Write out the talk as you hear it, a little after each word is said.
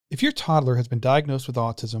If your toddler has been diagnosed with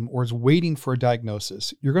autism or is waiting for a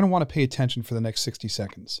diagnosis, you're going to want to pay attention for the next 60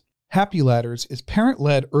 seconds. Happy Ladders is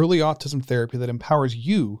parent-led early autism therapy that empowers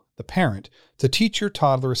you, the parent, to teach your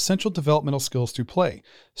toddler essential developmental skills through play.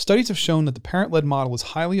 Studies have shown that the parent-led model is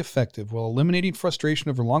highly effective while eliminating frustration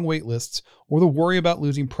over long wait lists or the worry about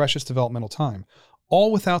losing precious developmental time,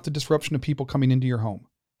 all without the disruption of people coming into your home.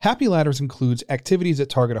 Happy Ladders includes activities that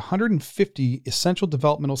target 150 essential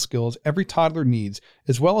developmental skills every toddler needs,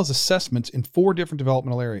 as well as assessments in 4 different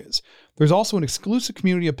developmental areas. There's also an exclusive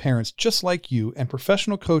community of parents just like you and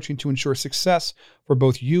professional coaching to ensure success for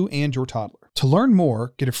both you and your toddler. To learn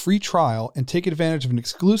more, get a free trial, and take advantage of an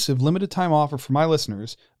exclusive limited time offer for my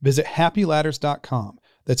listeners, visit happyladders.com.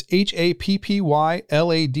 That's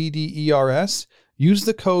HAPPYLADDERS. Use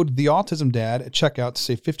the code TheAutismDad at checkout to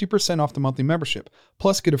save 50% off the monthly membership.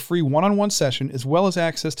 Plus, get a free one-on-one session as well as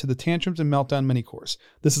access to the Tantrums and Meltdown mini course.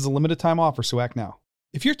 This is a limited time offer, so act now.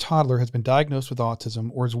 If your toddler has been diagnosed with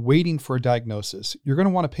autism or is waiting for a diagnosis, you're going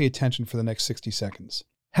to want to pay attention for the next 60 seconds.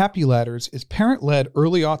 Happy Ladders is parent-led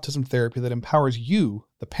early autism therapy that empowers you,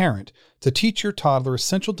 the parent, to teach your toddler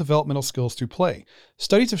essential developmental skills through play.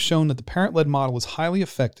 Studies have shown that the parent-led model is highly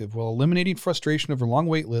effective while eliminating frustration over long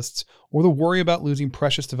wait lists or the worry about losing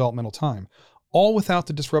precious developmental time, all without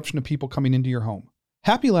the disruption of people coming into your home.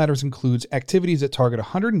 Happy Ladders includes activities that target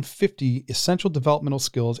 150 essential developmental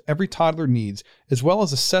skills every toddler needs, as well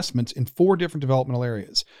as assessments in 4 different developmental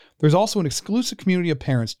areas. There's also an exclusive community of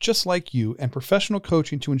parents just like you and professional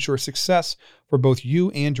coaching to ensure success for both you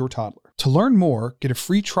and your toddler. To learn more, get a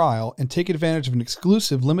free trial, and take advantage of an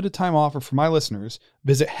exclusive limited time offer for my listeners,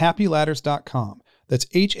 visit happyladders.com. That's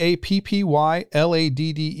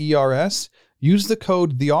HAPPYLADDERS. Use the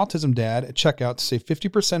code TheAutismDad at checkout to save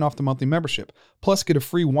 50% off the monthly membership. Plus, get a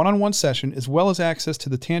free one-on-one session as well as access to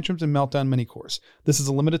the Tantrums and Meltdown mini course. This is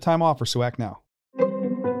a limited time offer, so act now.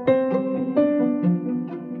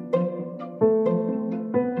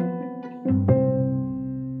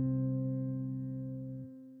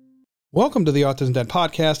 Welcome to the Autism Dad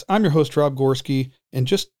podcast. I'm your host, Rob Gorski, and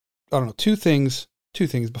just, two things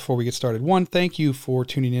before we get started. One, thank you for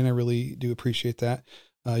tuning in. I really do appreciate that.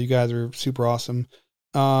 You guys are super awesome.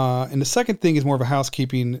 And the second thing is more of a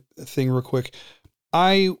housekeeping thing real quick.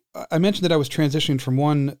 I mentioned that I was transitioning from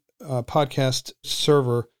one podcast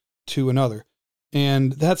server to another.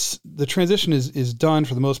 And the transition is done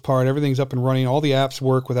for the most part. Everything's up and running. All the apps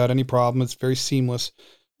work without any problem. It's very seamless.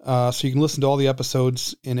 So you can listen to all the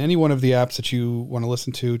episodes in any one of the apps that you want to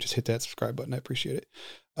listen to. Just hit that subscribe button. I appreciate it.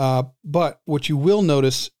 But what you will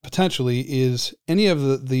notice potentially is any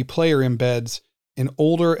of the player embeds in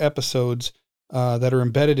older episodes that are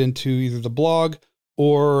embedded into either the blog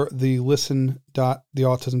or the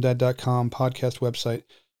listen.theautismdad.com podcast website.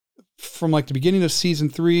 From like the beginning of season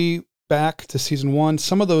 3 back to season 1,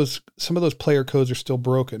 some of those player codes are still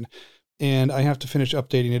broken, and I have to finish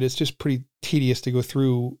updating it. It's just pretty tedious to go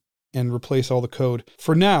through and replace all the code.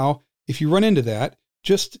 For now, if you run into that,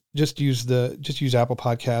 just use Apple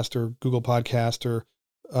Podcast or Google Podcast or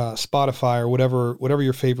Spotify or whatever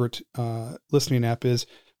your favorite listening app is,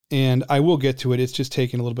 and I will get to it. It's just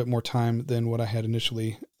taking a little bit more time than what I had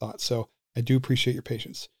initially thought. So I do appreciate your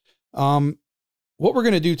patience. What we're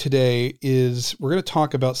going to do today is we're going to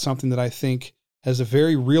talk about something that I think has a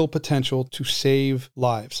very real potential to save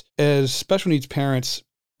lives. As special needs parents,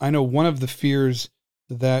 I know one of the fears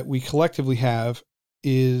that we collectively have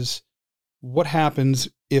is what happens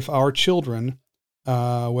if our children,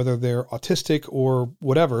 whether they're autistic or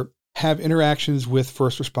whatever, have interactions with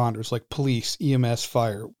first responders like police, EMS,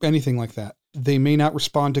 fire, anything like that. They may not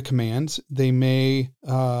respond to commands. They may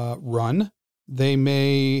run. They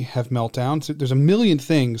may have meltdowns. There's a million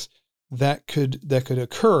things that could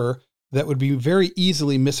occur that would be very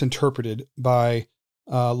easily misinterpreted by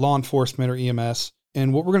law enforcement or EMS.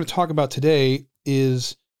 And what we're going to talk about today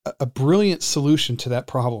is a brilliant solution to that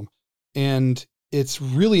problem. And it's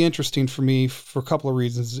really interesting for me for a couple of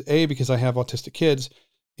reasons. A, because I have autistic kids,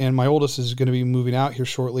 and my oldest is going to be moving out here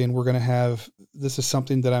shortly, and this is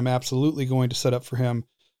something that I'm absolutely going to set up for him.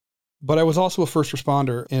 But I was also a first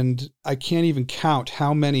responder, and I can't even count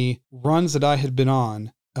how many runs that I had been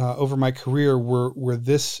on over my career where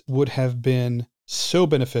this would have been so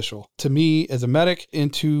beneficial to me as a medic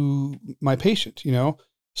and to my patient,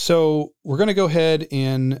 So we're going to go ahead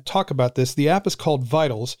and talk about this. The app is called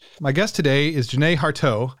Vitals. My guest today is Janee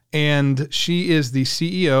Harteau, and she is the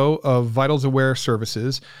CEO of Vitals Aware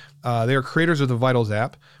Services. They are creators of the Vitals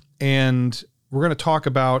app, and we're going to talk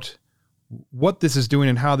about what this is doing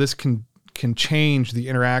and how this can can change the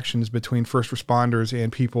interactions between first responders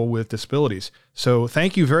and people with disabilities. So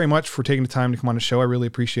thank you very much for taking the time to come on the show. I really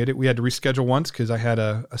appreciate it. We had to reschedule once because I had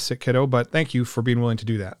a sick kiddo, but thank you for being willing to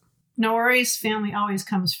do that. No worries. Family always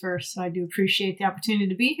comes first. So I do appreciate the opportunity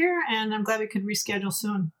to be here, and I'm glad we could reschedule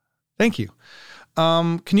soon. Thank you.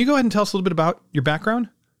 Can you go ahead and tell us a little bit about your background?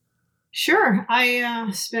 Sure. I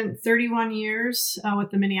spent 31 years with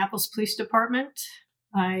the Minneapolis Police Department.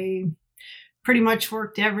 I pretty much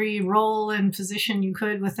worked every role and position you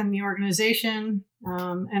could within the organization.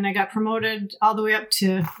 And I got promoted all the way up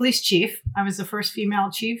to police chief. I was the first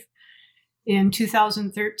female chief in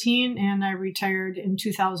 2013, and I retired in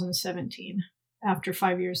 2017 after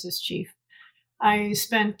 5 years as chief. I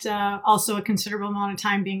spent also a considerable amount of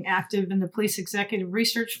time being active in the Police Executive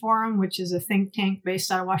Research Forum, which is a think tank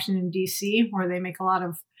based out of Washington, D.C., where they make a lot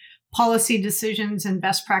of policy decisions and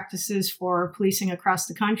best practices for policing across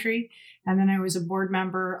the country. And then I was a board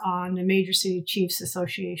member on the Major City Chiefs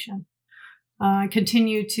Association. I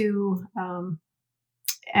continue to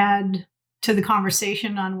add to the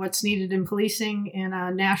conversation on what's needed in policing in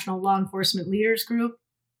a national law enforcement leaders group.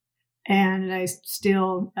 And I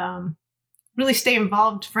still really stay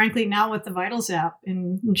involved, frankly, now with the Vitals app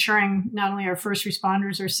in ensuring not only our first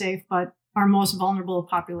responders are safe, but our most vulnerable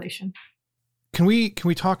population. Can we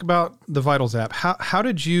talk about the Vitals app? How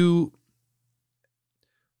did you,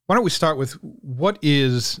 why don't we start with what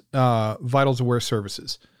is Vitals Aware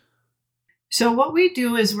Services? So what we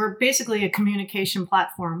do is we're basically a communication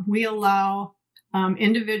platform. We allow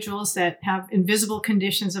individuals that have invisible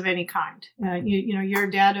conditions of any kind. You're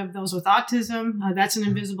a dad of those with autism. That's an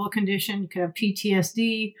invisible condition. You could have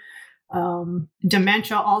PTSD,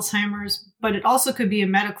 dementia, Alzheimer's, but it also could be a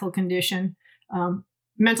medical condition,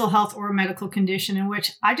 mental health or a medical condition in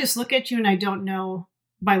which I just look at you and I don't know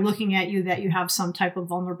by looking at you that you have some type of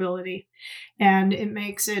vulnerability. And it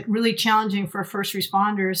makes it really challenging for first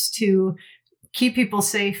responders to keep people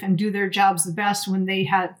safe and do their jobs the best when they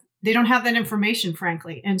don't have that information,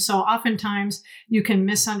 frankly. And so oftentimes you can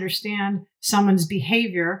misunderstand someone's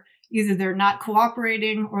behavior. Either they're not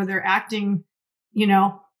cooperating or they're acting,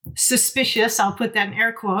 suspicious. I'll put that in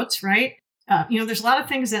air quotes, right? There's a lot of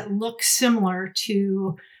things that look similar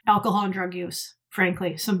to alcohol and drug use,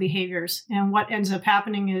 frankly, some behaviors. And what ends up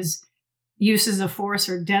happening is uses of force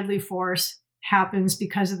or deadly force happens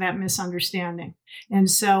because of that misunderstanding.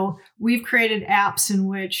 And so we've created apps in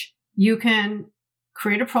which you can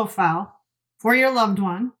create a profile for your loved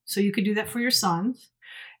one. So you could do that for your sons,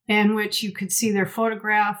 in which you could see their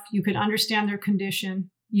photograph, you could understand their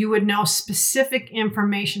condition, you would know specific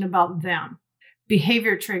information about them,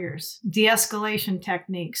 behavior triggers, de-escalation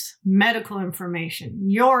techniques, medical information,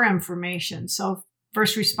 your information. So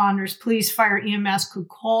first responders, police, fire, EMS could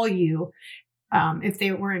call you if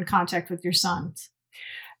they were in contact with your sons.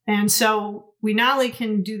 And so we not only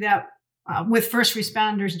can do that with first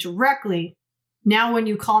responders directly. Now, when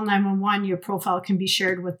you call 911, your profile can be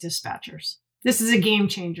shared with dispatchers. This is a game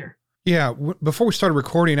changer. Yeah. Before we started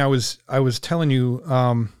recording, I was telling you,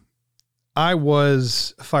 I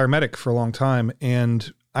was a fire medic for a long time.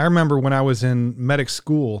 And I remember when I was in medic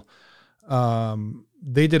school,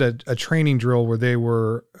 they did a training drill where they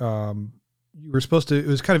were, you were supposed to, it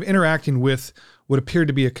was kind of interacting with what appeared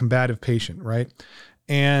to be a combative patient, right?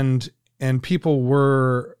 And people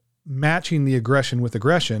were matching the aggression with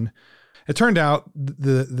aggression. It turned out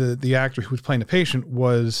the actor who was playing the patient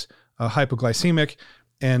was hypoglycemic.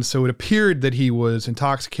 And so it appeared that he was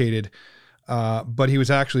intoxicated, but he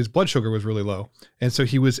was actually, his blood sugar was really low. And so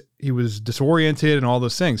he was disoriented and all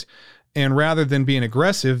those things. And rather than being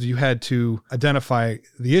aggressive, you had to identify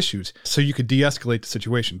the issues so you could de-escalate the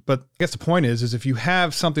situation. But I guess the point is if you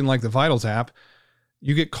have something like the Vitals app,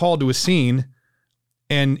 you get called to a scene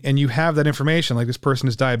and you have that information, like this person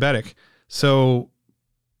is diabetic. So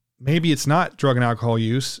maybe it's not drug and alcohol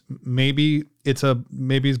use. Maybe it's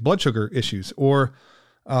blood sugar issues, or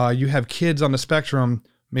you have kids on the spectrum.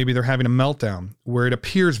 Maybe they're having a meltdown where it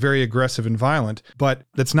appears very aggressive and violent, but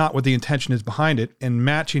that's not what the intention is behind it. And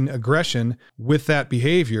matching aggression with that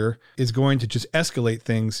behavior is going to just escalate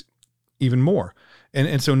things even more.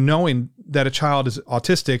 And so knowing that a child is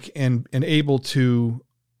autistic and able to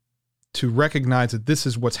recognize that this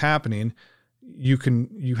is what's happening,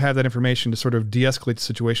 you have that information to sort of de-escalate the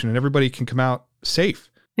situation and everybody can come out safe.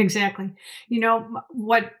 Exactly.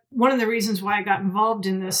 One of the reasons why I got involved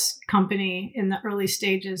in this company in the early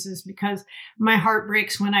stages is because my heart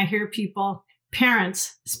breaks when I hear people,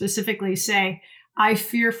 parents specifically, say, I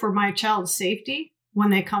fear for my child's safety when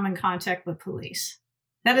they come in contact with police.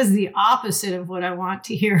 That is the opposite of what I want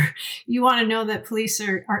to hear. You want to know that police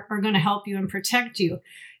are going to help you and protect you.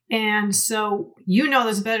 And so you know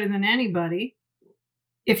this better than anybody.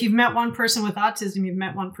 If you've met one person with autism, you've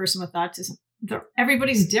met one person with autism.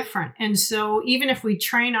 Everybody's different. And so even if we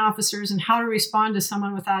train officers in how to respond to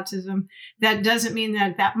someone with autism, that doesn't mean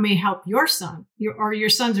that that may help your son. Your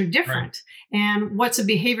sons are different. Right. And what's a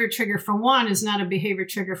behavior trigger for one is not a behavior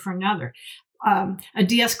trigger for another. A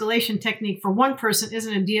de-escalation technique for one person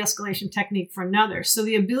isn't a de-escalation technique for another. So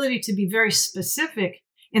the ability to be very specific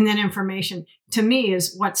in that information, to me,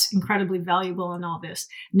 is what's incredibly valuable in all this.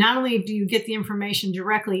 Not only do you get the information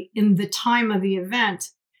directly in the time of the event,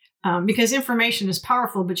 because information is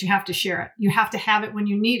powerful, but you have to share it. You have to have it when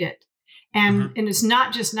you need it. And it's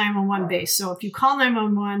not just 911 based. So if you call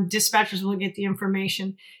 911, dispatchers will get the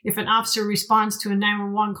information. If an officer responds to a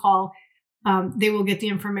 911 call, they will get the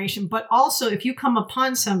information. But also if you come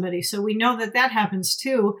upon somebody, so we know that that happens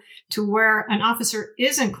too, to where an officer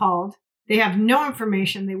isn't called, they have no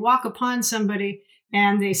information, they walk upon somebody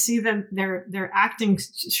and they see them, they're acting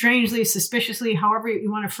strangely, suspiciously, however you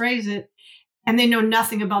want to phrase it, and they know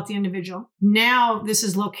nothing about the individual. Now this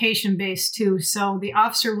is location based too. So the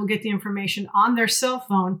officer will get the information on their cell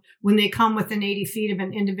phone when they come within 80 feet of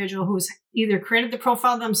an individual who's either created the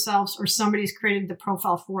profile themselves or somebody's created the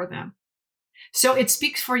profile for them. So it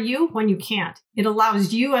speaks for you when you can't. It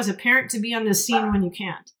allows you as a parent to be on the scene when you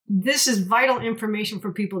can't. This is vital information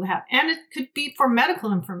for people to have. And it could be for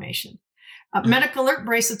medical information. Medical alert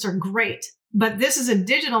bracelets are great, but this is a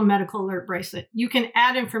digital medical alert bracelet. You can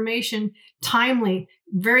add information timely,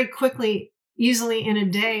 very quickly, easily in a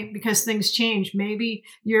day because things change. Maybe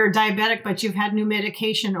you're diabetic, but you've had new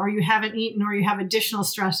medication, or you haven't eaten, or you have additional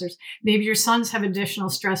stressors. Maybe your sons have additional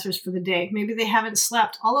stressors for the day. Maybe they haven't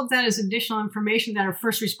slept. All of that is additional information that our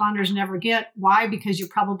first responders never get. Why? Because you're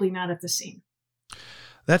probably not at the scene.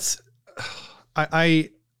 That's,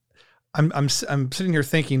 I'm sitting here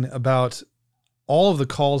thinking about all of the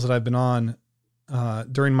calls that I've been on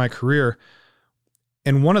during my career.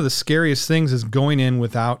 And one of the scariest things is going in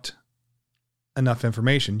without enough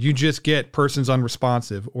information. You just get person's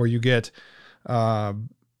unresponsive, or you get,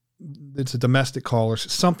 it's a domestic call or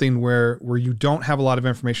something where you don't have a lot of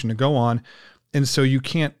information to go on. And so you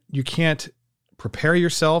can't prepare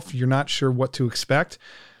yourself. You're not sure what to expect.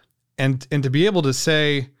 And to be able to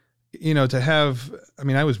say, to have,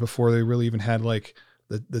 I was before they really even had like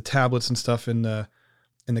the tablets and stuff in the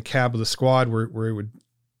cab of the squad where it would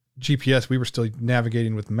GPS, we were still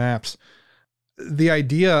navigating with maps. The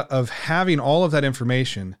idea of having all of that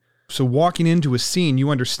information. So walking into a scene, you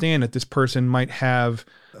understand that this person might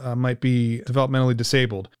be developmentally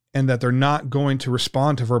disabled and that they're not going to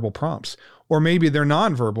respond to verbal prompts, or maybe they're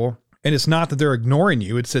nonverbal, and it's not that they're ignoring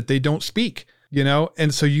you. It's that they don't speak,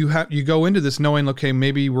 And so you go into this knowing, okay,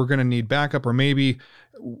 maybe we're going to need backup, or maybe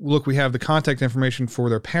look, we have the contact information for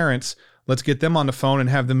their parents. Let's get them on the phone and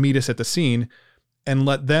have them meet us at the scene and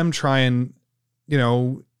let them try and,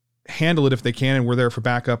 handle it if they can, and we're there for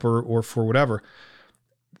backup or for whatever.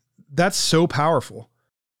 That's so powerful.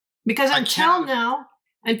 Because until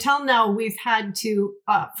now, we've had to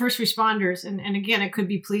first responders, and again, it could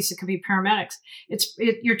be police, it could be paramedics.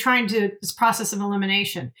 It's process of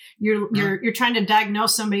elimination. You're trying to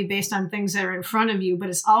diagnose somebody based on things that are in front of you, but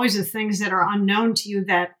it's always the things that are unknown to you,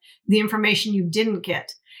 that the information you didn't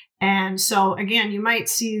get. And so again, you might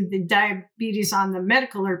see the diabetes on the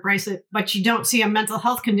medical alert bracelet, but you don't see a mental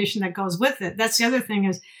health condition that goes with it. That's the other thing,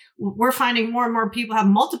 is we're finding more and more people have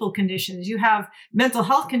multiple conditions. You have mental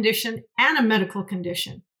health condition and a medical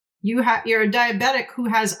condition. You're a diabetic who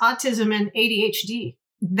has autism and ADHD.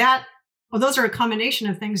 Those are a combination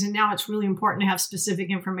of things. And now it's really important to have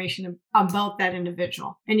specific information about that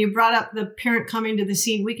individual. And you brought up the parent coming to the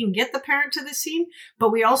scene. We can get the parent to the scene,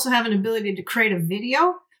 but we also have an ability to create a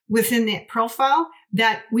video within that profile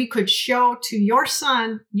that we could show to your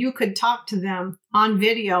son. You could talk to them on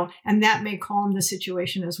video, and that may calm the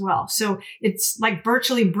situation as well. So it's like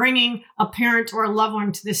virtually bringing a parent or a loved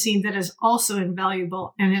one to the scene that is also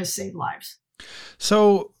invaluable and has saved lives.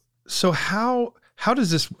 So how does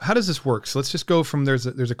this work? So let's just go from there's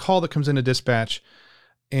a call that comes into dispatch,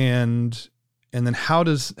 and then how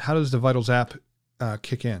does the Vitals app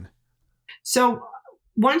kick in? So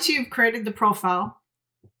once you've created the profile,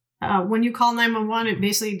 when you call 911, it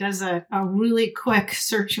basically does a really quick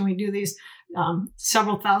search, and we do these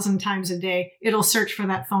several thousand times a day. It'll search for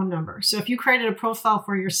that phone number. So if you created a profile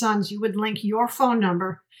for your sons, you would link your phone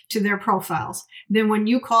number to their profiles. Then when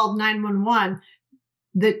you called 911,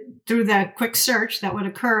 through that quick search that would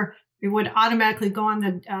occur, it would automatically go on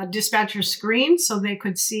the dispatcher screen so they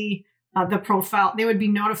could see the profile. They would be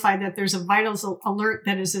notified that there's a Vitals alert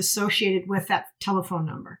that is associated with that telephone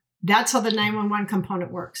number. That's how the 911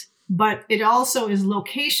 component works. but it also is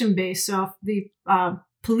location based. So if the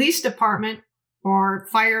police department or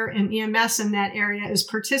fire and EMS in that area is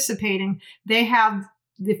participating, they have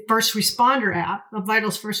the first responder app, the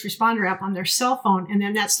Vitals first responder app on their cell phone, and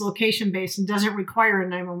then that's location based and doesn't require a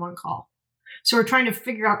 911 call. So we're trying to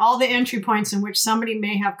figure out all the entry points in which somebody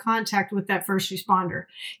may have contact with that first responder.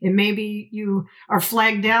 It may be you are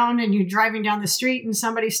flagged down and you're driving down the street and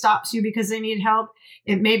somebody stops you because they need help.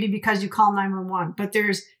 It may be because you call 911, but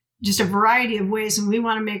there's just a variety of ways, and we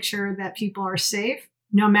want to make sure that people are safe,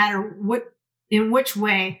 no matter in which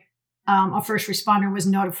way a first responder was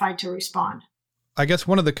notified to respond. I guess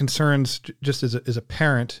one of the concerns, just as a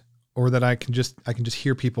parent, or that I can just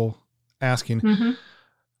hear people asking,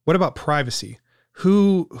 what about privacy?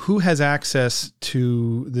 Who has access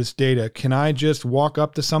to this data? Can I just walk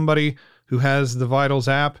up to somebody who has the Vitals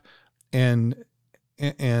app and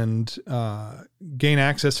gain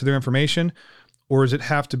access to their information? Or does it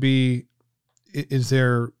have to be, is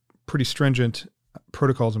there pretty stringent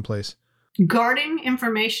protocols in place? Guarding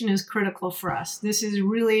information is critical for us. This is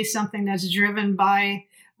really something that's driven by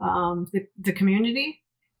the community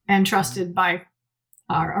and trusted by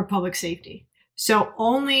our public safety. So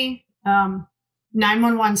only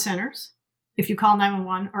 911 centers, if you call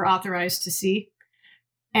 911, are authorized to see.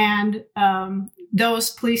 And those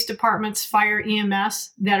police departments, fire,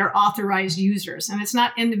 EMS, that are authorized users. And it's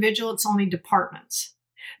not individual, it's only departments.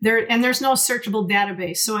 There's no searchable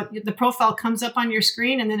database. So the profile comes up on your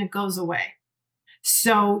screen and then it goes away.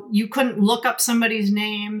 So you couldn't look up somebody's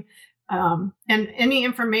name. And any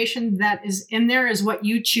information that is in there is what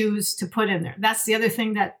you choose to put in there. That's the other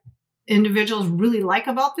thing that individuals really like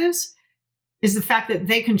about this, is the fact that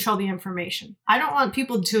they control the information. I don't want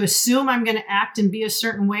people to assume I'm going to act and be a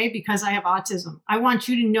certain way because I have autism. I want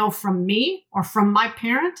you to know from me or from my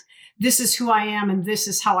parent, this is who I am and this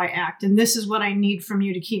is how I act. And this is what I need from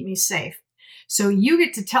you to keep me safe. So you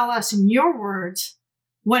get to tell us in your words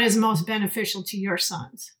what is most beneficial to your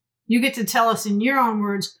sons. You get to tell us in your own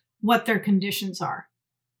words what their conditions are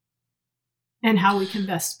and how we can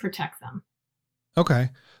best protect them. Okay.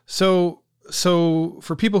 So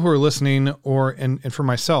for people who are listening, and for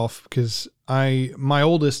myself, because my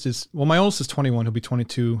oldest is 21. He'll be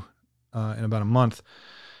 22 in about a month,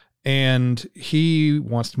 and he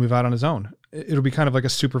wants to move out on his own. It'll be kind of like a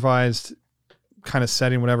supervised kind of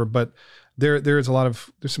setting, whatever. But there's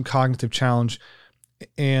some cognitive challenge,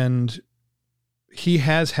 and he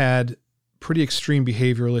has had pretty extreme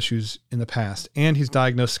behavioral issues in the past, and he's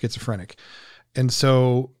diagnosed schizophrenic, and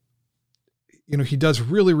so, he does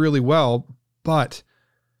really, really well, but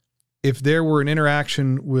if there were an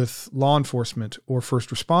interaction with law enforcement or first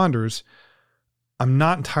responders, I'm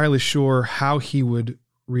not entirely sure how he would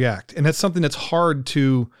react. And that's something that's hard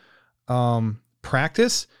to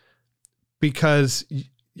practice, because,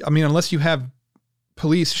 unless you have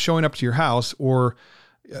police showing up to your house or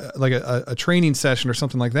like a training session or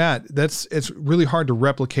something like that, it's really hard to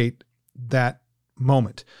replicate that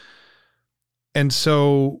moment. And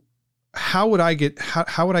so how would I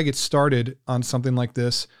get started on something like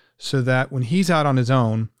this so that when he's out on his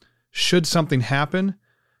own, should something happen,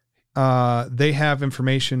 they have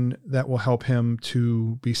information that will help him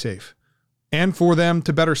to be safe and for them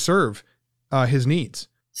to better serve his needs?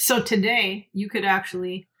 So today you could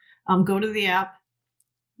actually go to the app,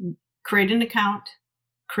 create an account,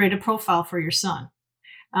 create a profile for your son.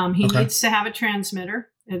 He needs to have a transmitter.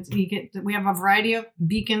 We have a variety of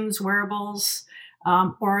beacons, wearables,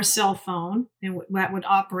 or a cell phone, and that would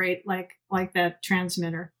operate like that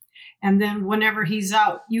transmitter. And then whenever he's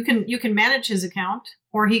out, you can manage his account,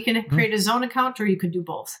 or he can create his own account, or you could do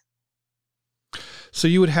both. So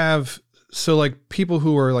you would have, like people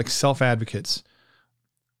who are like self-advocates,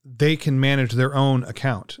 they can manage their own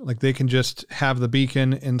account. Like they can just have the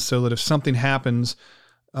beacon. And so that if something happens,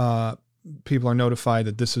 people are notified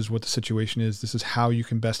that this is what the situation is. This is how you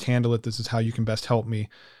can best handle it. This is how you can best help me.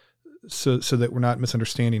 So that we're not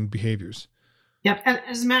misunderstanding behaviors. Yep. And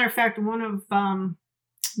as a matter of fact, one of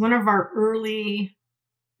our early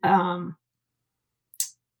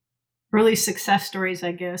success stories,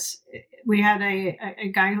 I guess, we had a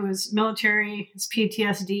guy who was military, his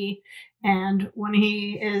PTSD, and when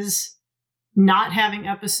he is not having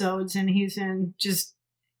episodes and he's in just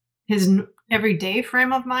his everyday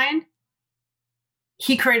frame of mind,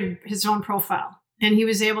 he created his own profile, and he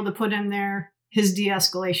was able to put in there his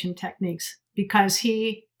de-escalation techniques because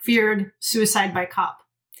he feared suicide by cop.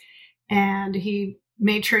 And he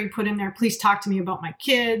made sure he put in there, please talk to me about my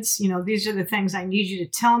kids. These are the things I need you to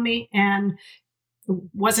tell me. And it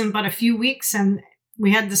wasn't but a few weeks, and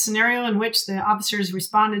We had the scenario in which the officers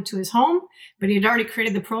responded to his home, but he had already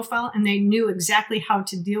created the profile and they knew exactly how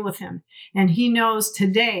to deal with him. And he knows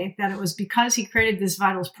today that it was because he created this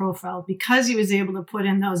vitals profile, because he was able to put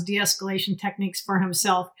in those de-escalation techniques for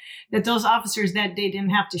himself, that those officers that day didn't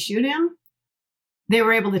have to shoot him. They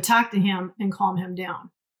were able to talk to him and calm him down.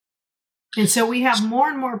 And so we have more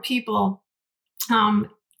and more people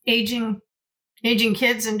aging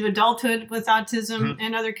kids into adulthood with autism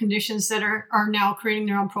and other conditions that are now creating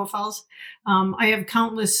their own profiles. I have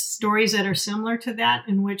countless stories that are similar to that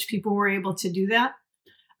in which people were able to do that.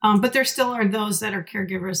 But there still are those that are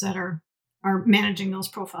caregivers that are managing those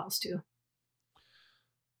profiles too.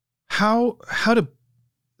 How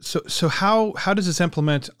does this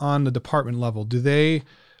implement on the department level?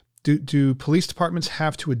 Do police departments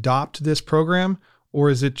have to adopt this program, or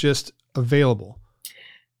is it just available?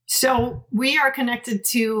 So we are connected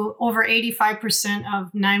to over 85%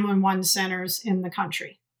 of 911 centers in the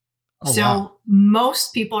country. Oh, so wow.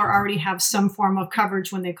 Most people already have some form of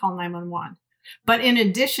coverage when they call 911. But in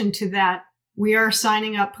addition to that, we are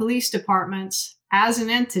signing up police departments as an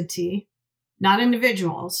entity, not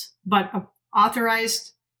individuals, but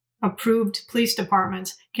authorized, approved police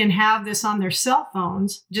departments can have this on their cell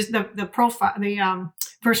phones, just the profile, the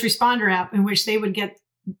first responder app, in which they would get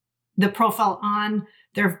the profile on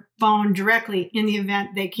their phone directly in the event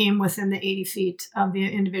they came within the 80 feet of the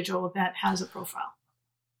individual that has a profile.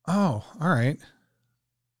 Oh, all right.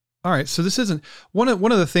 All right. So this isn't one of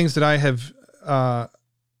the things that I have,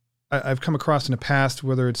 I've come across in the past,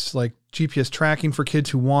 whether it's like GPS tracking for kids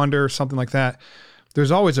who wander or something like that.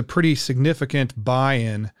 There's always a pretty significant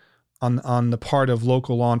buy-in on the part of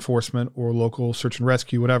local law enforcement or local search and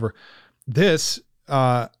rescue, whatever. This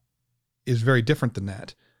is very different than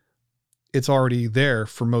that. It's already there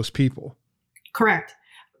for most people. Correct.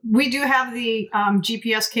 We do have the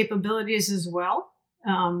GPS capabilities as well.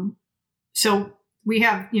 So we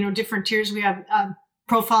have, different tiers. We have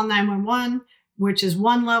Profile 911, which is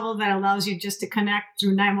one level that allows you just to connect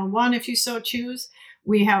through 911 if you so choose.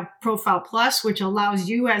 We have Profile Plus, which allows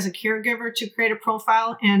you as a caregiver to create a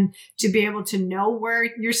profile and to be able to know where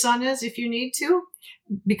your son is if you need to.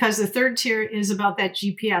 Because the third tier is about that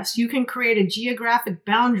GPS. You can create a geographic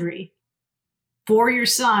boundary for your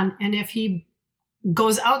son, and if he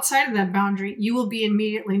goes outside of that boundary, you will be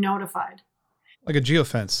immediately notified. Like a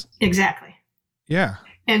geofence. Exactly. Yeah.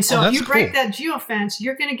 And so if you break that geofence,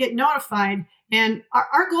 you're going to get notified. And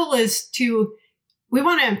our goal is we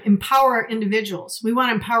want to empower individuals. We want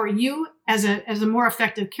to empower you as a more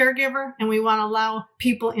effective caregiver, and we want to allow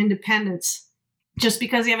people independence. Just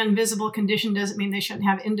because they have an invisible condition doesn't mean they shouldn't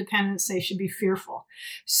have independence. They should be fearful.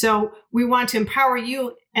 So we want to empower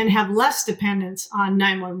you and have less dependence on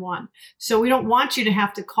 911. So we don't want you to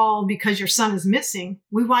have to call because your son is missing.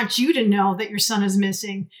 We want you to know that your son is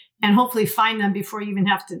missing and hopefully find them before you even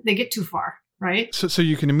they get too far, right? So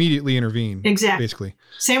you can immediately intervene. Exactly. Basically.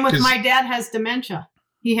 Same with my dad has dementia.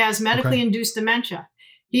 He has medically induced dementia.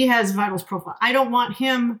 He has vitals profile. I don't want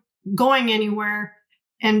him going anywhere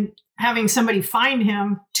and having somebody find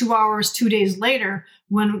him 2 hours, 2 days later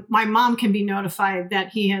when my mom can be notified that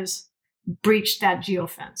he has breached that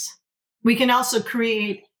geofence. We can also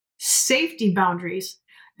create safety boundaries,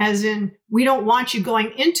 as in we don't want you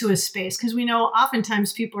going into a space because we know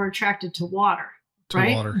oftentimes people are attracted to water,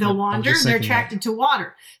 right? They'll wander, they're attracted to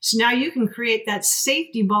water. So now you can create that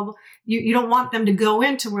safety bubble. You don't want them to go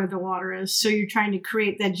into where the water is. So you're trying to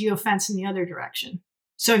create that geofence in the other direction.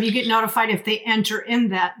 So if you get notified if they enter in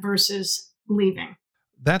that versus leaving.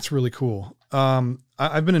 That's really cool.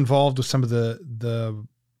 I've been involved with some of the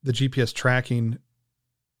GPS tracking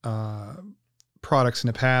products in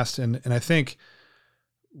the past, and I think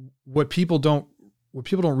what people don't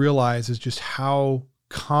realize is just how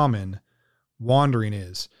common wandering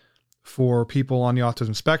is for people on the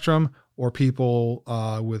autism spectrum or people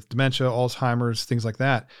with dementia, Alzheimer's, things like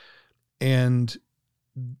that. And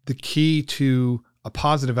the key to a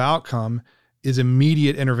positive outcome is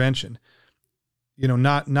immediate intervention.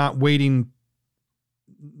 Not waiting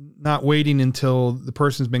until the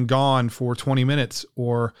person's been gone for 20 minutes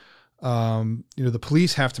or, the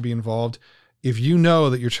police have to be involved. If you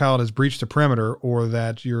know that your child has breached a perimeter or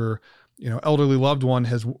that your, elderly loved one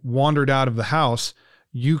has wandered out of the house,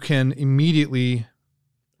 you can immediately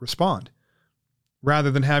respond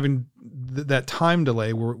rather than having that time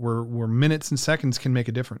delay where minutes and seconds can make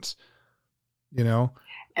a difference.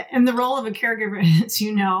 And the role of a caregiver, as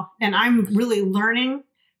and I'm really learning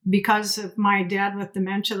because of my dad with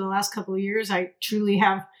dementia the last couple of years, I truly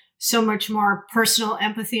have so much more personal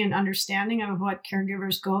empathy and understanding of what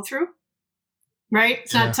caregivers go through, right?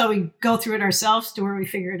 It's not until we go through it ourselves to where we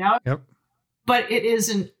figure it out. Yep. but it is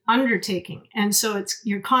an undertaking. And so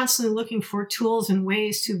you're constantly looking for tools and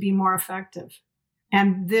ways to be more effective.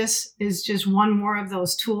 And this is just one more of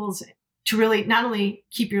those tools to really not only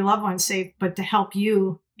keep your loved ones safe, but to help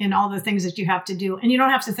you in all the things that you have to do. And you don't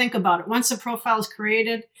have to think about it. Once a profile is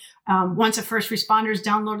created, once a first responder's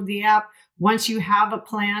downloaded the app, once you have a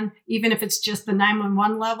plan, even if it's just the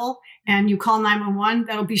 911 level and you call 911,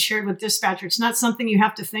 that'll be shared with dispatcher. It's not something you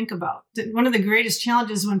have to think about. One of the greatest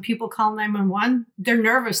challenges when people call 911, they're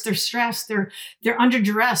nervous, they're stressed, they're under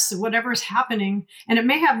duress, whatever's happening. And it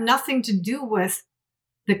may have nothing to do with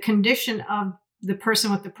the condition of the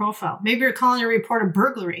person with the profile. Maybe you're calling to report a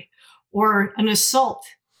burglary or an assault.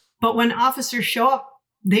 But when officers show up,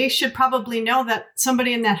 they should probably know that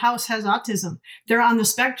somebody in that house has autism. They're on the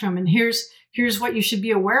spectrum, and here's what you should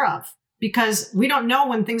be aware of, because we don't know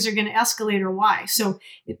when things are going to escalate or why. So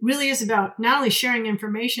it really is about not only sharing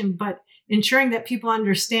information, but ensuring that people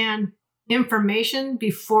understand information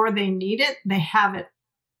before they need it, they have it.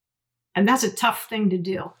 And that's a tough thing to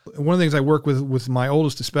do. One of the things I work with my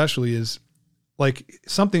oldest especially is like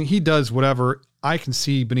something he does, whatever, I can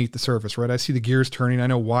see beneath the surface, right? I see the gears turning. I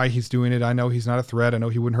know why he's doing it. I know he's not a threat. I know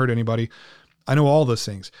he wouldn't hurt anybody. I know all those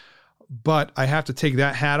things, but I have to take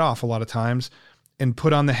that hat off a lot of times and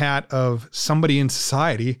put on the hat of somebody in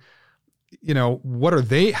society. You know,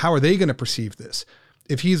 how are they going to perceive this?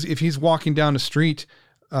 If he's walking down the street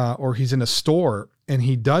or he's in a store and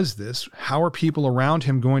he does this, how are people around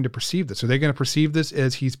him going to perceive this? Are they going to perceive this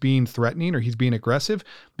as he's being threatening or he's being aggressive?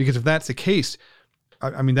 Because if that's the case,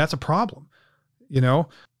 I mean, that's a problem. You know,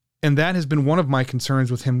 and that has been one of my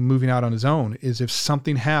concerns with him moving out on his own is if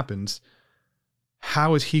something happens,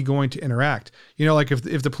 how is he going to interact? You know, like if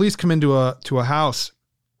the police come into a house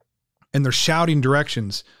and they're shouting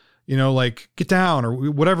directions, you know, like get down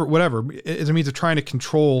or whatever, as a means of trying to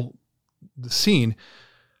control the scene,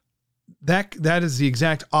 that is the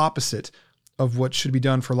exact opposite of what should be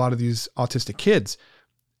done for a lot of these autistic kids.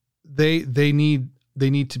 They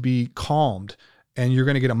need to be calmed. And you're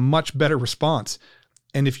going to get a much better response.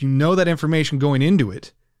 And if you know that information going into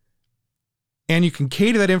it, and you can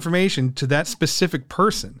cater that information to that specific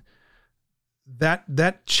person,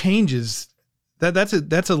 that changes. That's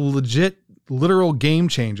a legit, literal game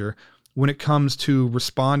changer when it comes to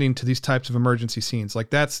responding to these types of emergency scenes.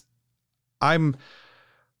 Like I'm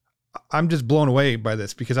just blown away by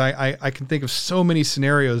this because I can think of so many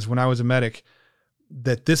scenarios when I was a medic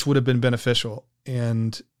that this would have been beneficial.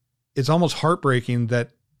 And it's almost heartbreaking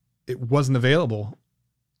that it wasn't available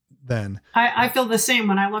then. I feel the same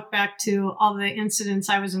when I look back to all the incidents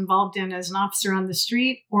I was involved in as an officer on the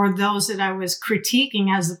street, or those that I was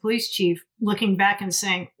critiquing as the police chief, looking back and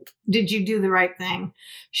saying, did you do the right thing?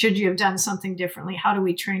 Should you have done something differently? How do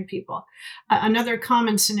we train people? Another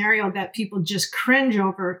common scenario that people just cringe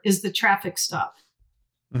over is the traffic stop.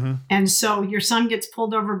 Mm-hmm. And so your son gets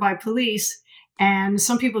pulled over by police. And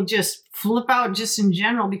some people just flip out just in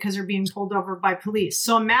general because they're being pulled over by police.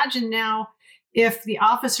 So imagine now if the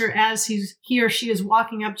officer, as he or she is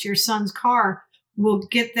walking up to your son's car, will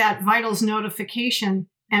get that vitals notification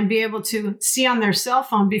and be able to see on their cell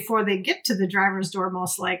phone before they get to the driver's door,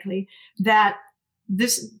 most likely, that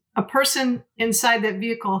a person inside that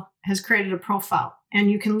vehicle has created a profile. And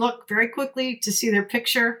you can look very quickly to see their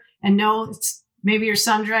picture and know it's maybe your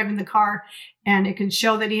son driving the car, and it can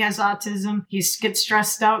show that he has autism. He gets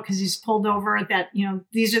stressed out because he's pulled over, that, you know,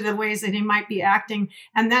 these are the ways that he might be acting.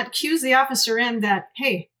 And that cues the officer in that,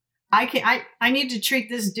 hey, I need to treat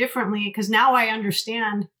this differently because now I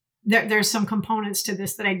understand that there's some components to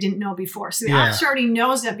this that I didn't know before. So the officer already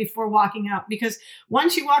knows that before walking up, because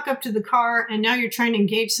once you walk up to the car and now you're trying to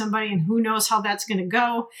engage somebody, and who knows how that's going to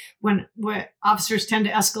go. When officers tend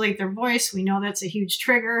to escalate their voice, we know that's a huge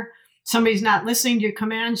trigger. Somebody's not listening to your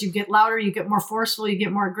commands, you get louder, you get more forceful, you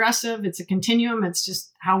get more aggressive. It's a continuum. It's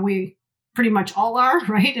just how we pretty much all are,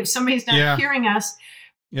 right? If somebody's not hearing us,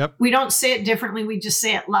 we don't say it differently. We just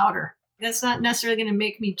say it louder. That's not necessarily going to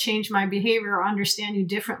make me change my behavior or understand you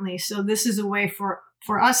differently. So this is a way for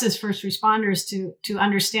us as first responders to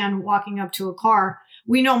understand walking up to a car.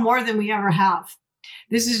 We know more than we ever have.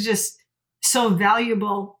 This is just so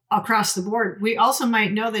valuable across the board. We also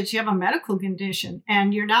might know that you have a medical condition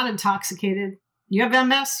and you're not intoxicated. You have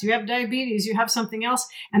MS, you have diabetes, you have something else,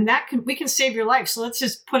 and we can save your life. So let's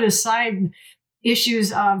just put aside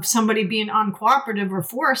issues of somebody being uncooperative or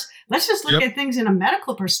forced. Let's just look at things in a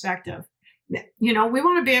medical perspective. You know, we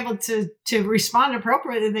want to be able to respond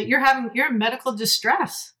appropriately, that you're in medical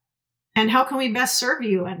distress. And how can we best serve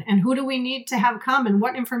you? And who do we need to have come? And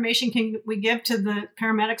what information can we give to the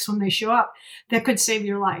paramedics when they show up that could save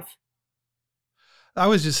your life? I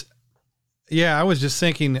was just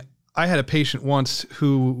thinking, I had a patient once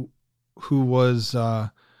who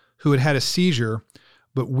had had a seizure,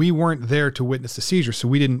 but we weren't there to witness the seizure. So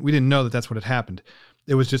we didn't know that that's what had happened.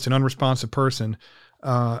 It was just an unresponsive person.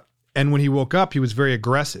 And when he woke up, he was very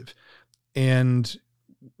aggressive, and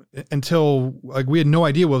until like we had no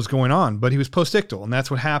idea what was going on, but he was postictal. And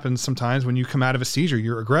that's what happens sometimes when you come out of a seizure.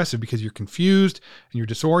 You're aggressive because you're confused and you're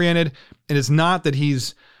disoriented. And it's not that he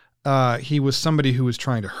was somebody who was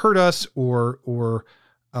trying to hurt us or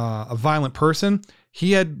a violent person.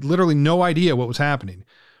 He had literally no idea what was happening.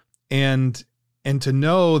 And to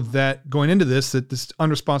know that going into this, that this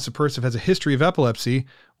unresponsive person has a history of epilepsy,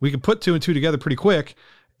 we could put 2 and 2 together pretty quick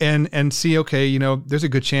and see, okay, you know, there's a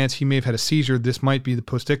good chance he may have had a seizure. This might be the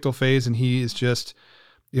postictal phase. And he is just,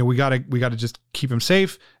 you know, we gotta just keep him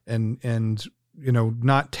safe and, you know,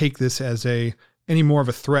 not take this as any more of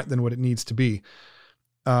a threat than what it needs to be.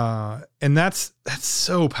 And that's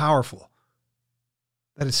so powerful.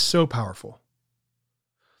 That is so powerful.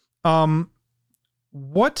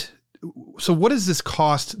 What does this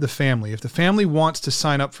cost the family? If the family wants to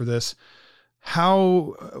sign up for this,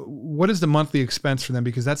 what is the monthly expense for them?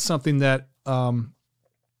 Because that's something that,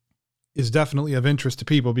 is definitely of interest to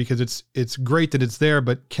people, because it's great that it's there,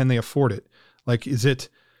 but can they afford it? Like, it's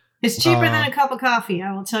cheaper than a cup of coffee.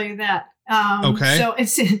 I will tell you that. Okay. So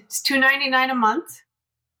it's $2.99 a month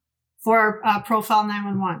for Profile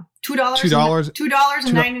 911.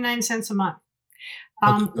 $2.99 a month.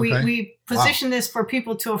 Okay. We position this for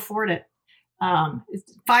people to afford it.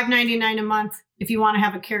 It's $5.99 a month if you want to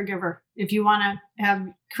have a caregiver, if you want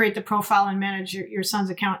to create the profile and manage your son's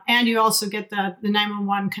account, and you also get the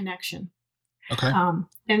 911 connection. Okay.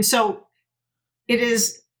 And so it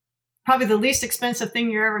is probably the least expensive thing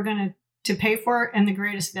you're ever going to pay for, and the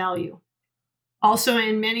greatest value. Also,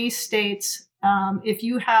 in many states, if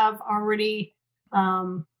you have already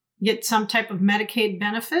get some type of Medicaid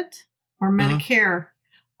benefit or Medicare,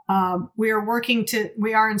 we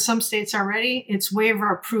are in some states already, it's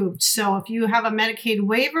waiver approved. So if you have a Medicaid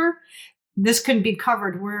waiver, this can be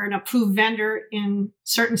covered. We're an approved vendor in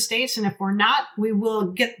certain states. And if we're not, we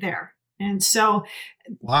will get there. And so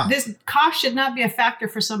This cost should not be a factor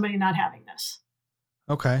for somebody not having this.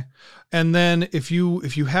 Okay. And then if you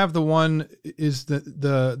have the one, is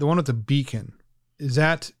the one with the beacon, is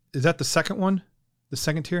that the second one, the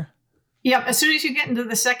second tier? Yep. As soon as you get into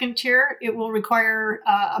the second tier, it will require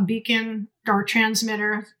a beacon or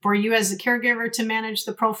transmitter for you as the caregiver to manage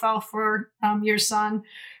the profile for your son.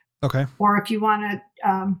 Okay. Or if you want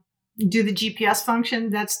to do the GPS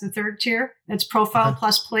function, that's the third tier. That's Profile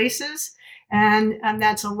plus Places, and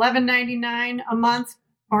that's $11.99 a month,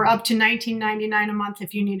 or up to $19.99 a month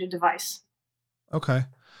if you need a device. Okay.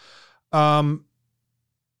 And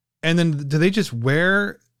then do they just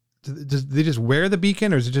wear? Do they just wear the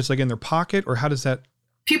beacon, or is it just like in their pocket, or how does that?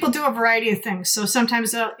 People do a variety of things. So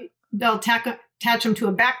sometimes they'll attach them to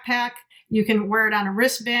a backpack. You can wear it on a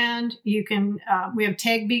wristband. You can, we have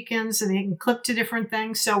tag beacons, and they can clip to different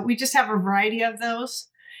things. So we just have a variety of those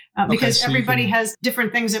because everybody has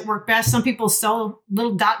different things that work best. Some people sew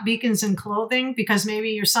little dot beacons in clothing because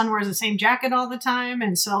maybe your son wears the same jacket all the time.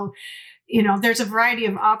 And so, there's a variety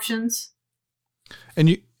of options.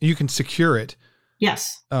 And you can secure it.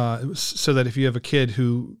 Yes. So that if you have a kid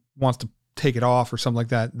who wants to take it off or something like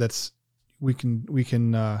that, we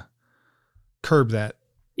can curb that.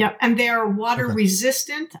 Yeah. And they are water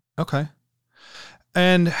resistant. Okay.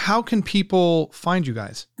 And how can people find you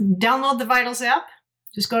guys? Download the Vitals app.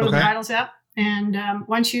 Just go to the Vitals app. And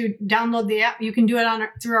once you download the app, you can do it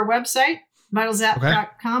through our website,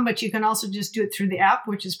 vitalsapp.com, but you can also just do it through the app,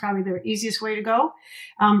 which is probably the easiest way to go.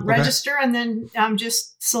 Register and then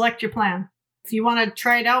just select your plan. If you want to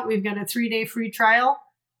try it out, we've got a 3-day free trial.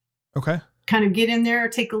 Okay. Kind of get in there,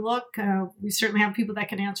 take a look. We certainly have people that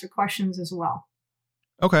can answer questions as well.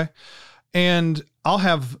 Okay. And I'll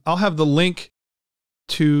have the link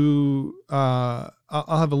to, I'll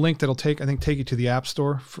have a link that'll take you to the App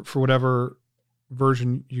Store for whatever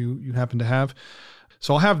version you happen to have.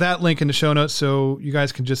 So I'll have that link in the show notes, so you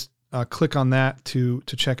guys can just click on that to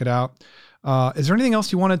check it out. Is there anything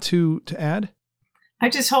else you wanted to add? I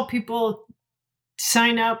just hope people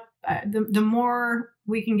sign up. The more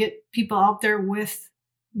we can get people out there with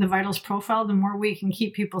the Vitals profile, the more we can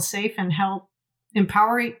keep people safe and help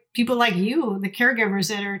empower people like you, the caregivers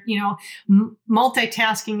that are,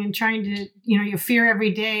 multitasking and trying to, you fear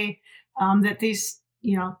every day that these,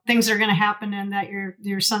 things are going to happen and that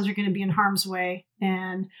your sons are going to be in harm's way.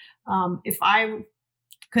 And if I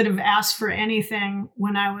could have asked for anything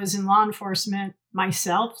when I was in law enforcement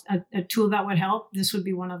myself, a tool that would help, this would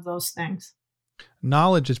be one of those things.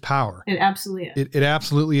 Knowledge is power. It absolutely is. It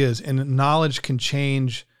absolutely is. And knowledge can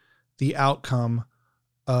change the outcome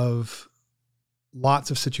of lots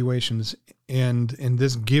of situations. And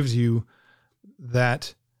this gives you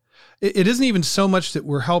that it isn't even so much that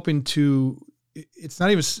we're helping to, it's not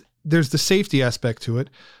even, there's the safety aspect to it,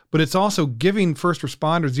 but it's also giving first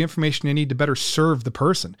responders the information they need to better serve the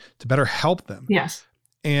person, to better help them. Yes.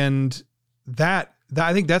 And that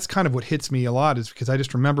I think that's kind of what hits me a lot, is because I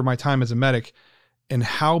just remember my time as a medic and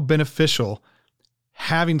how beneficial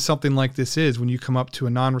having something like this is when you come up to a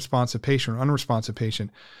non-responsive patient or unresponsive patient.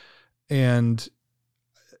 And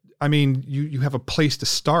I mean, you have a place to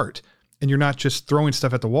start and you're not just throwing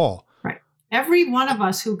stuff at the wall. Right. Every one of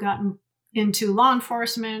us who got into law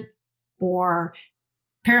enforcement or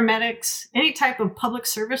paramedics, any type of public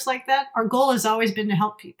service like that, our goal has always been to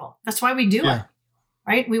help people. That's why we do it,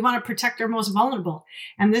 right? We want to protect our most vulnerable.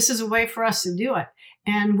 And this is a way for us to do it.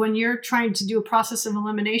 And when you're trying to do a process of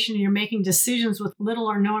elimination and you're making decisions with little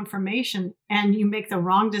or no information and you make the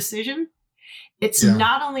wrong decision, it's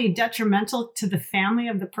not only detrimental to the family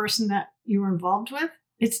of the person that you were involved with,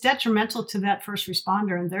 it's detrimental to that first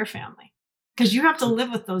responder and their family, because you have to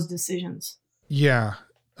live with those decisions. Yeah.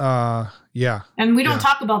 And we don't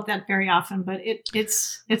talk about that very often, but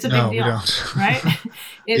it's a big deal, right?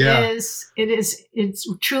 It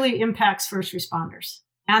truly impacts first responders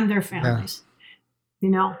and their families,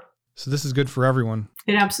 So this is good for everyone.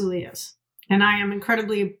 It absolutely is. And I am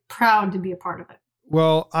incredibly proud to be a part of it.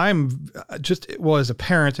 Well, I'm as a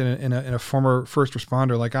parent and a former first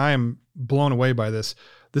responder, like, I am blown away by this.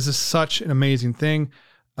 This is such an amazing thing.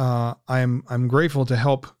 I'm grateful to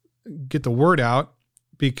help get the word out,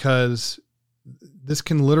 because this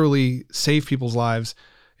can literally save people's lives.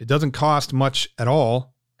 It doesn't cost much at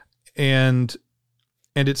all. And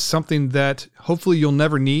it's something that hopefully you'll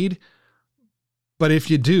never need, but if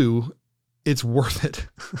you do, it's worth it.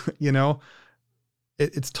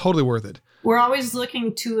 It's totally worth it. We're always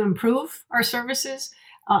looking to improve our services.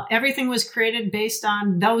 Everything was created based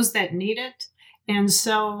on those that need it. And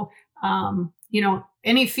so,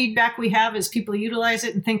 any feedback we have as people utilize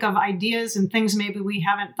it and think of ideas and things maybe we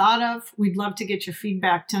haven't thought of, we'd love to get your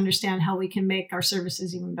feedback to understand how we can make our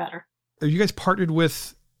services even better. Are you guys partnered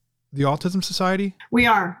with the Autism Society? We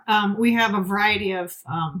are. We have a variety of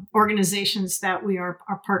organizations that we are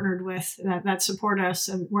partnered with that support us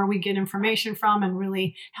and where we get information from and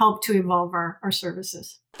really help to evolve our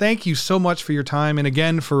services. Thank you so much for your time. And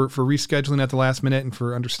again, for rescheduling at the last minute and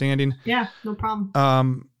for understanding. Yeah, no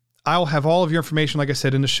problem. I'll have all of your information, like I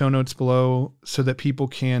said, in the show notes below so that people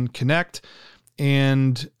can connect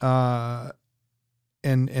and get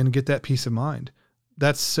that peace of mind.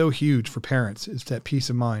 That's so huge for parents, is that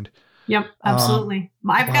peace of mind. Yep, absolutely.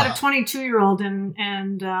 I've got a 22-year-old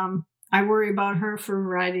and I worry about her for a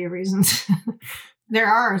variety of reasons. There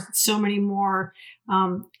are so many more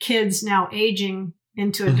kids now aging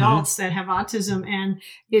into adults that have autism, and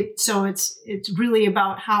it's really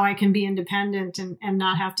about how I can be independent and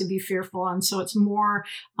not have to be fearful. And so it's more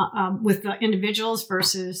with the individuals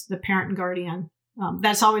versus the parent and guardian.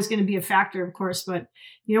 That's always going to be a factor, of course, but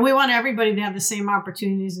we want everybody to have the same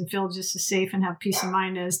opportunities and feel just as safe and have peace of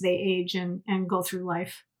mind as they age and go through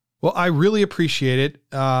life. Well, I really appreciate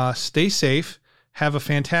it. Stay safe. Have a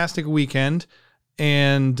fantastic weekend.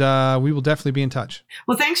 And we will definitely be in touch.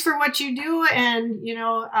 Well, thanks for what you do. And,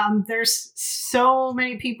 there's so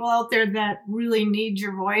many people out there that really need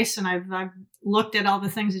your voice. And I've looked at all the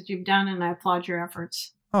things that you've done, and I applaud your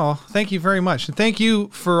efforts. Oh, thank you very much. And thank you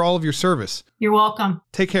for all of your service. You're welcome.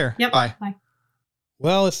 Take care. Yep. Bye. Bye.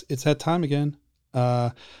 Well, it's that time again.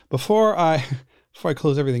 Before I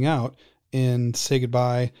close everything out and say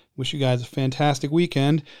goodbye, wish you guys a fantastic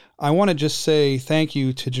weekend, I want to just say thank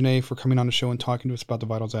you to Janee for coming on the show and talking to us about the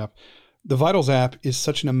Vitals app. The Vitals app is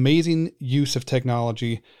such an amazing use of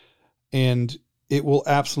technology, and it will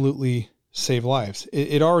absolutely save lives.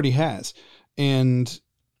 It already has. And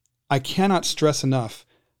I cannot stress enough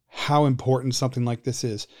how important something like this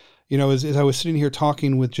is. As I was sitting here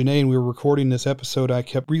talking with Janee and we were recording this episode, I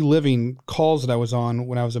kept reliving calls that I was on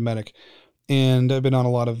when I was a medic. And I've been on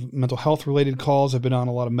a lot of mental health related calls. I've been on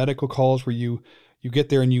a lot of medical calls where you get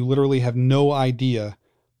there and you literally have no idea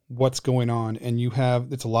what's going on. And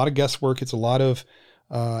it's a lot of guesswork. It's a lot of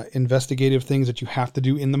investigative things that you have to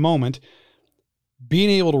do in the moment. Being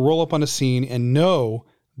able to roll up on a scene and know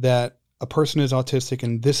that a person is autistic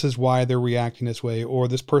and this is why they're reacting this way, or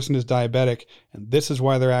this person is diabetic and this is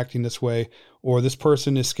why they're acting this way, or this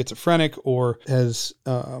person is schizophrenic or has,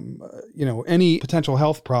 any potential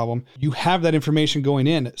health problem. You have that information going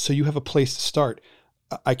in, so you have a place to start.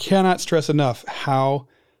 I cannot stress enough how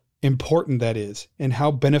important that is and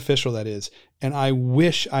how beneficial that is. And I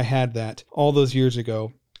wish I had that all those years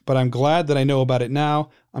ago. but I'm glad that I know about it now.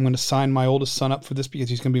 I'm going to sign my oldest son up for this because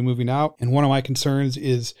he's going to be moving out. And one of my concerns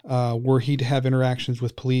is were he to have interactions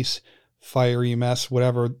with police, fire, EMS,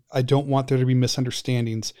 whatever, I don't want there to be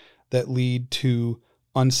misunderstandings that lead to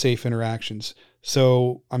unsafe interactions.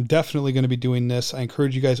 So I'm definitely going to be doing this. I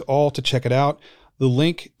encourage you guys all to check it out. The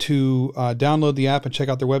link to download the app and check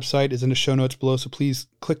out their website is in the show notes below, so please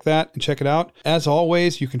click that and check it out. As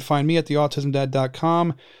always, you can find me at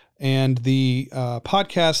theautismdad.com, and the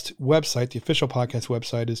podcast website, the official podcast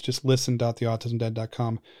website, is just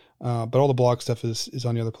listen.theautismdad.com. But all the blog stuff is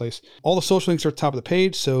on the other place. All the social links are at the top of the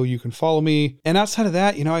page, so you can follow me. And outside of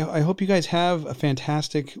that, I hope you guys have a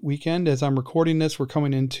fantastic weekend. As I'm recording this, we're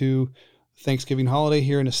coming into Thanksgiving holiday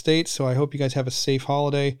here in the States, so I hope you guys have a safe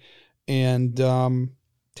holiday. And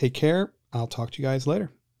take care. I'll talk to you guys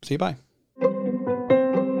later. See you. Bye.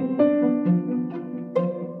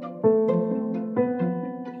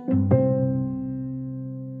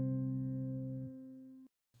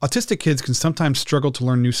 Autistic kids can sometimes struggle to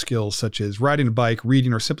learn new skills such as riding a bike,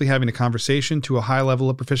 reading, or simply having a conversation to a high level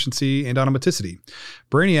of proficiency and automaticity.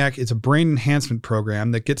 Brainiac is a brain enhancement program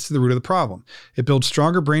that gets to the root of the problem. It builds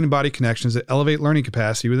stronger brain and body connections that elevate learning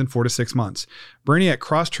capacity within 4 to 6 months. Brainiac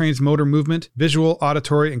cross-trains motor movement, visual,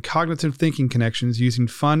 auditory, and cognitive thinking connections using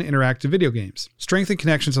fun, interactive video games. Strengthened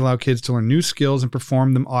connections allow kids to learn new skills and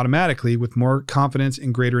perform them automatically with more confidence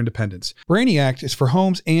and greater independence. Brainiac is for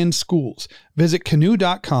homes and schools. Visit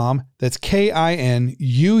Kinuu.com, that's KINUU.com,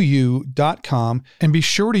 and be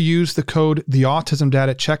sure to use the code TheAutismDad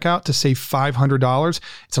at checkout to save $500.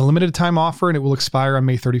 It's a limited time offer and it will expire on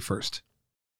May 31st.